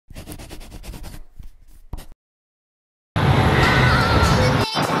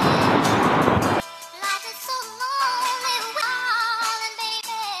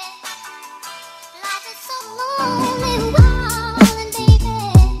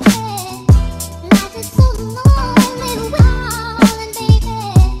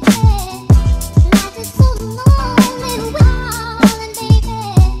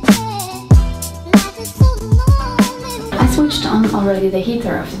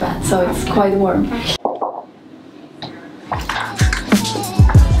of the bed, so it's quite warm.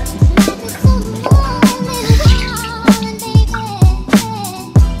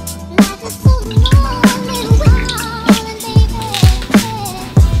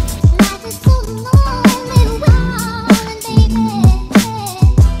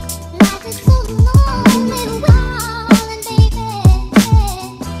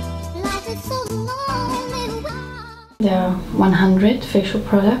 There are 100 facial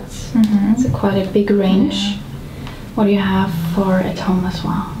products. It's quite a big range. What do you have for at home as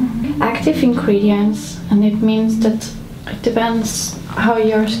well? Active ingredients, and it means that it depends how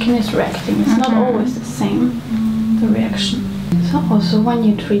your skin is reacting. It's not always the same, the reaction. So also when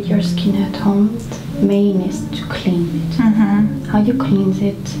you treat your skin at home, the main is to clean it. How you cleanse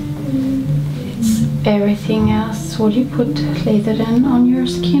it, it's everything else. What you put later then on your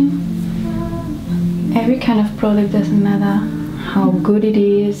skin. Every kind of product, doesn't matter how good it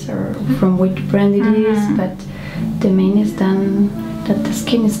is or from which brand it is, but the main is then that the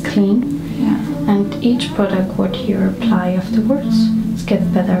skin is clean, and each product what you apply afterwards gets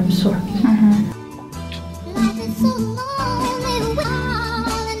better absorbed.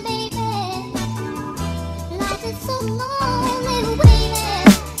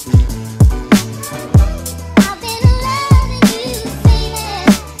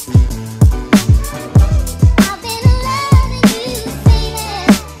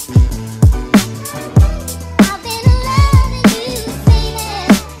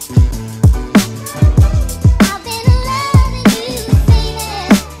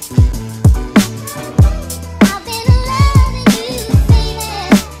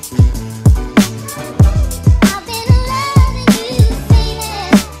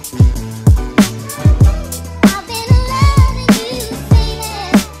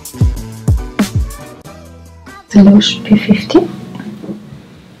 The lotion P50.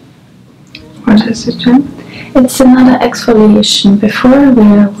 What is it then? It's another exfoliation. Before we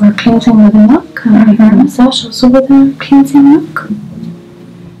were cleansing with a milk, and we can massage also with a cleansing milk.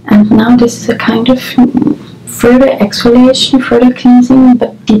 And now this is a kind of further exfoliation, further cleansing,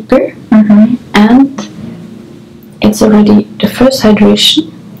 but deeper. And it's already the first hydration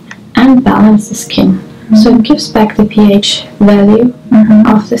and balance the skin. So it gives back the pH value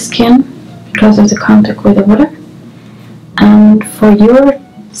of the skin because of the contact with the water. And for your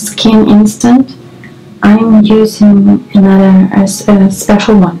skin instant, I'm using a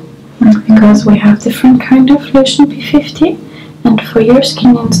special one because we have different kind of lotion P50. And for your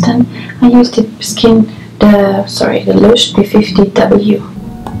skin instant, I use the lotion P50W.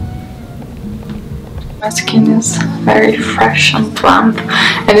 My skin is very fresh and plump,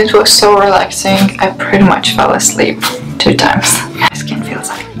 and it was so relaxing. I pretty much fell asleep 2 times. My skin feels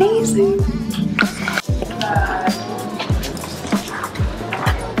amazing.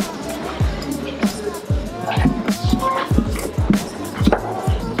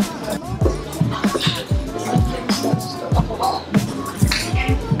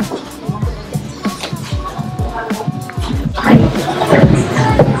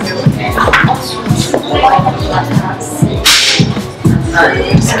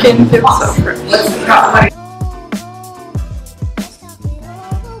 Skin feels so fresh.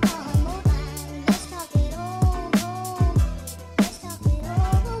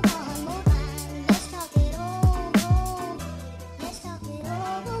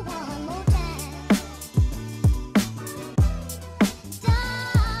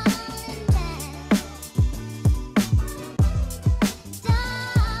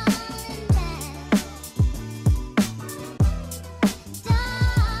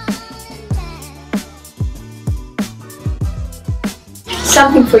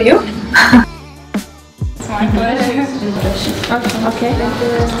 Something for you? It's my pleasure. Okay. Thank you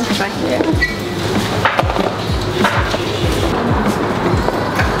very much. Thank you.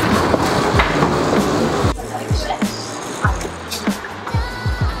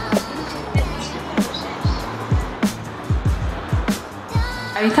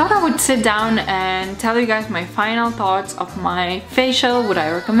 I thought I would sit down and tell you guys my final thoughts of my facial, would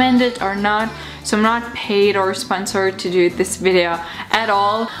I recommend it or not. So I'm not paid or sponsored to do this video at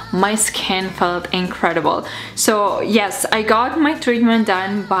all. My skin felt incredible. So yes, I got my treatment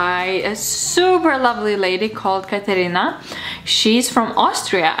done by a super lovely lady called Katerina. She's from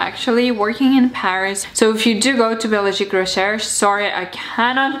Austria actually, working in Paris. So if you do go to Biologique Recherche, sorry I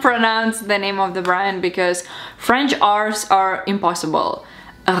cannot pronounce the name of the brand because French R's are impossible.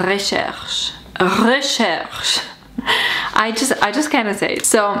 Recherche. I just can't say it.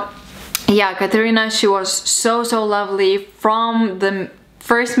 So yeah, Katerina, she was so lovely. From the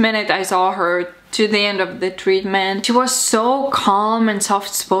first minute I saw her to the end of the treatment. She was so calm and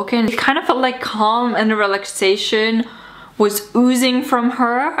soft-spoken. It kind of felt like calm and relaxation was oozing from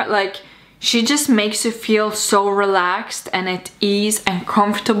her. Like, she just makes you feel so relaxed and at ease and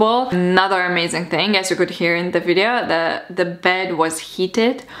comfortable. Another amazing thing, as you could hear in the video, the bed was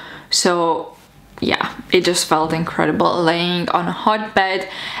heated. So yeah, it just felt incredible laying on a hot bed.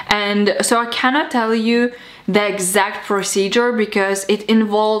 And so I cannot tell you the exact procedure because it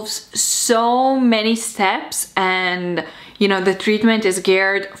involves so many steps, and you know, the treatment is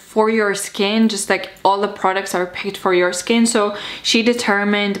geared for your skin, just like all the products are picked for your skin. So she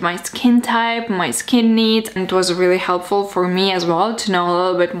determined my skin type, my skin needs, and it was really helpful for me as well to know a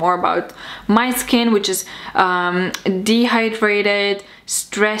little bit more about my skin, which is dehydrated,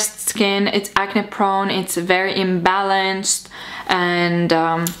 stressed skin. It's acne prone, it's very imbalanced, and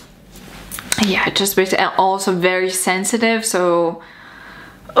yeah, just basically also very sensitive. So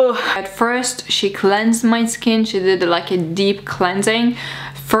at first she cleansed my skin. She did like a deep cleansing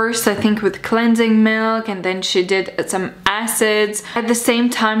first, I think with cleansing milk, and then she did some acids. At the same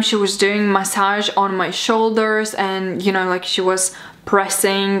time she was doing massage on my shoulders, and you know, like she was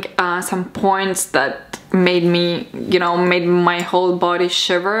pressing some points that made me, you know, made my whole body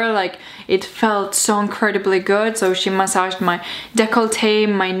shiver. Like, it felt so incredibly good. So she massaged my décolleté,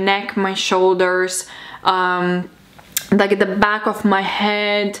 my neck, my shoulders, like the back of my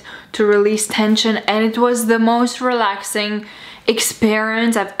head to release tension, and it was the most relaxing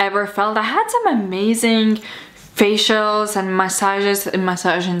experience I've ever felt. I had some amazing facials and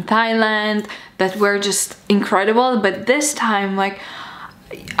massage in Thailand that were just incredible, but this time, like,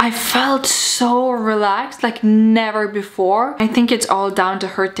 I felt so relaxed like never before. I think it's all down to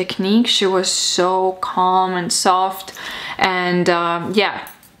her technique. She was so calm and soft, and yeah,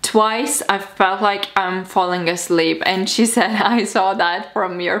 twice I felt like I'm falling asleep, and she said, I saw that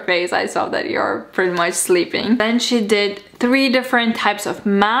from your face, I saw that you're pretty much sleeping. Then she did 3 different types of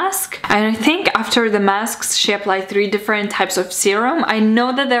mask, and I think after the masks she applied 3 different types of serum. I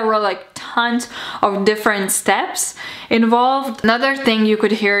know that there were like tons of different steps involved. Another thing you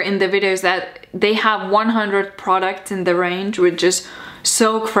could hear in the video is that they have 100 products in the range, which is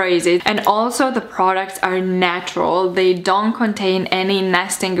so crazy. And also the products are natural. They don't contain any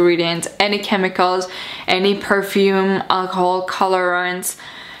nasty ingredients, any chemicals, any perfume, alcohol, colorants.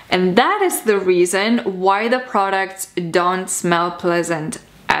 And that is the reason why the products don't smell pleasant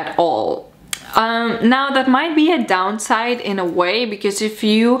at all. Now that might be a downside in a way, because if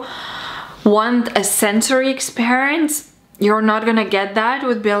you want a sensory experience, you're not gonna get that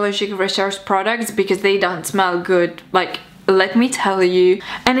with Biologique Recherche products because they don't smell good. Like, let me tell you.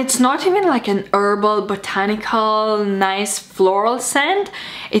 And it's not even like an herbal, botanical, nice floral scent.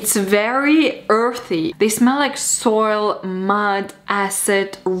 It's very earthy. They smell like soil, mud,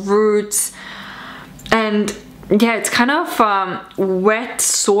 acid, roots, and yeah, it's kind of wet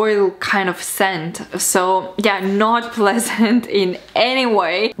soil kind of scent. So yeah, not pleasant in any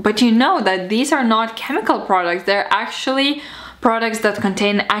way. But you know that these are not chemical products. They're actually products that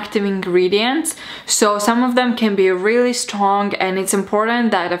contain active ingredients, so some of them can be really strong, and it's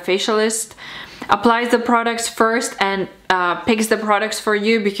important that a facialist applies the products first and picks the products for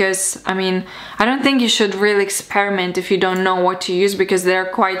you, because I mean, I don't think you should really experiment if you don't know what to use, because they're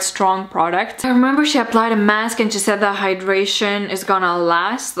quite strong products. I remember she applied a mask and she said the hydration is gonna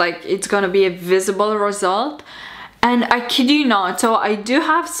last, like it's gonna be a visible result. And I kid you not, so I do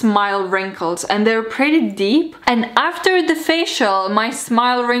have smile wrinkles and they're pretty deep. And after the facial, my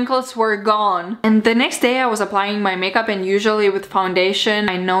smile wrinkles were gone. And the next day I was applying my makeup, and usually with foundation,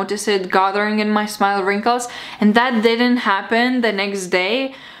 I noticed it gathering in my smile wrinkles. And that didn't happen the next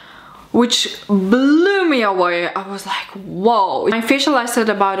day, which blew me away. I was like, whoa. My facial lasted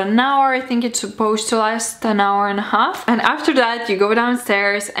about an hour. I think it's supposed to last an hour and a half. And after that, you go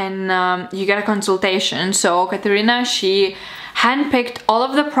downstairs and you get a consultation. So Katerina, she handpicked all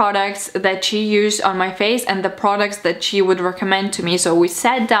of the products that she used on my face and the products that she would recommend to me. So we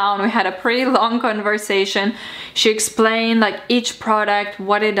sat down, we had a pretty long conversation. She explained like each product,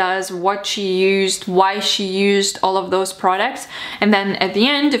 what it does, what she used, why she used all of those products. And then at the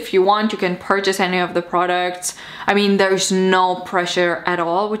end, if you want, you can purchase any of the products. I mean, there's no pressure at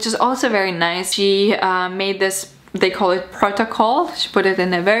all, which is also very nice. She made this, they call it protocol. She put it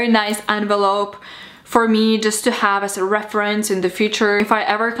in a very nice envelope for me just to have as a reference in the future. If I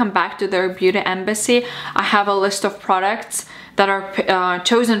ever come back to their beauty embassy, I have a list of products that are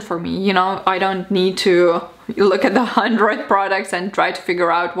chosen for me. You know, I don't need to look at the 100 products and try to figure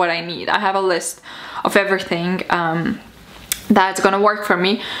out what I need. I have a list of everything that's gonna work for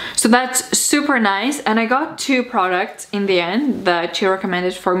me. So that's super nice, and I got 2 products in the end that she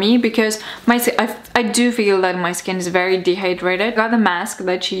recommended for me because I do feel that my skin is very dehydrated. I got the mask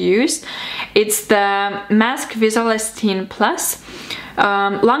that she used. It's the Mask Visolastine Plus.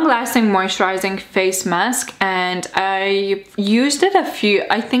 Long-lasting moisturizing face mask, and I used it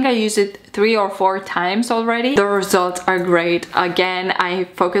I think I used it 3 or 4 times already. The results are great. Again, I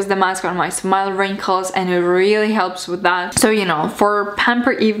focus the mask on my smile wrinkles and it really helps with that. So, you know, for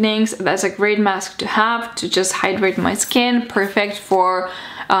pamper evenings, that's a great mask to have to just hydrate my skin. Perfect for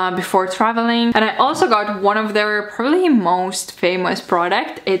before traveling. And I also got one of their probably most famous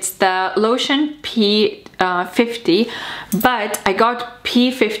product. It's the lotion P50, but I got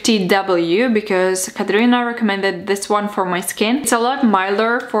P50W because Katerina recommended this one for my skin. It's a lot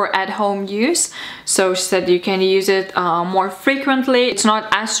milder for at-home use, so she said you can use it more frequently. It's not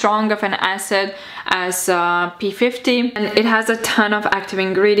as strong of an acid as P50, and it has a ton of active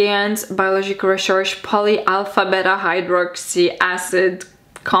ingredients: Biologique Recherche poly alpha beta hydroxy acid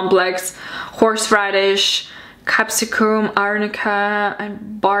complex, horseradish, capsicum, arnica,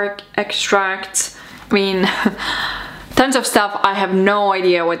 and bark extracts. I mean, tons of stuff. I have no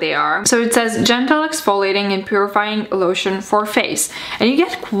idea what they are. So it says gentle exfoliating and purifying lotion for face, and you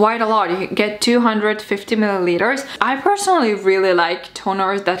get quite a lot. You get 250 milliliters. I personally really like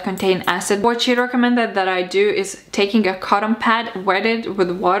toners that contain acid. What she recommended that I do is taking a cotton pad, wet it with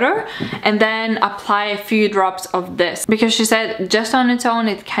water, and then apply a few drops of this, because she said just on its own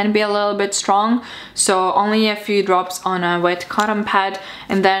it can be a little bit strong, so only a few drops on a wet cotton pad,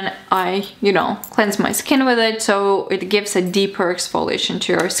 and then I, you know, cleanse my skin with it, so it gives a deeper exfoliation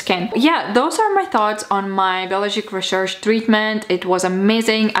to your skin. Yeah, those are my thoughts on my Biologique Recherche treatment. It was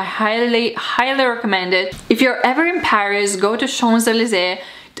amazing. I highly recommend it. If you're ever in Paris, go to Champs-Élysées.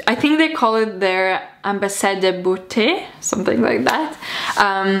 I think they call it their Ambassade de beaute, something like that.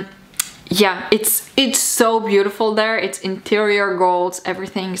 Yeah, it's so beautiful there. It's interior golds,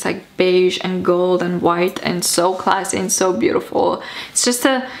 everything's like beige and gold and white and so classy and so beautiful. It's just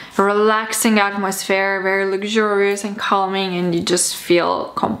a relaxing atmosphere, very luxurious and calming, and you just feel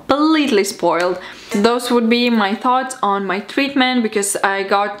completely spoiled. Those would be my thoughts on my treatment, because I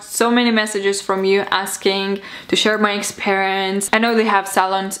got so many messages from you asking to share my experience. I know they have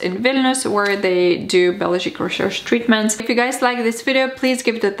salons in Vilnius where they do Biologique Recherche treatments. If you guys like this video, please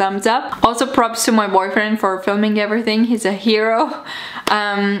give it a thumbs up. Also, props to my boyfriend for filming everything. He's a hero.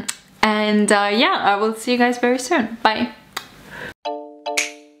 Yeah, I will see you guys very soon. Bye.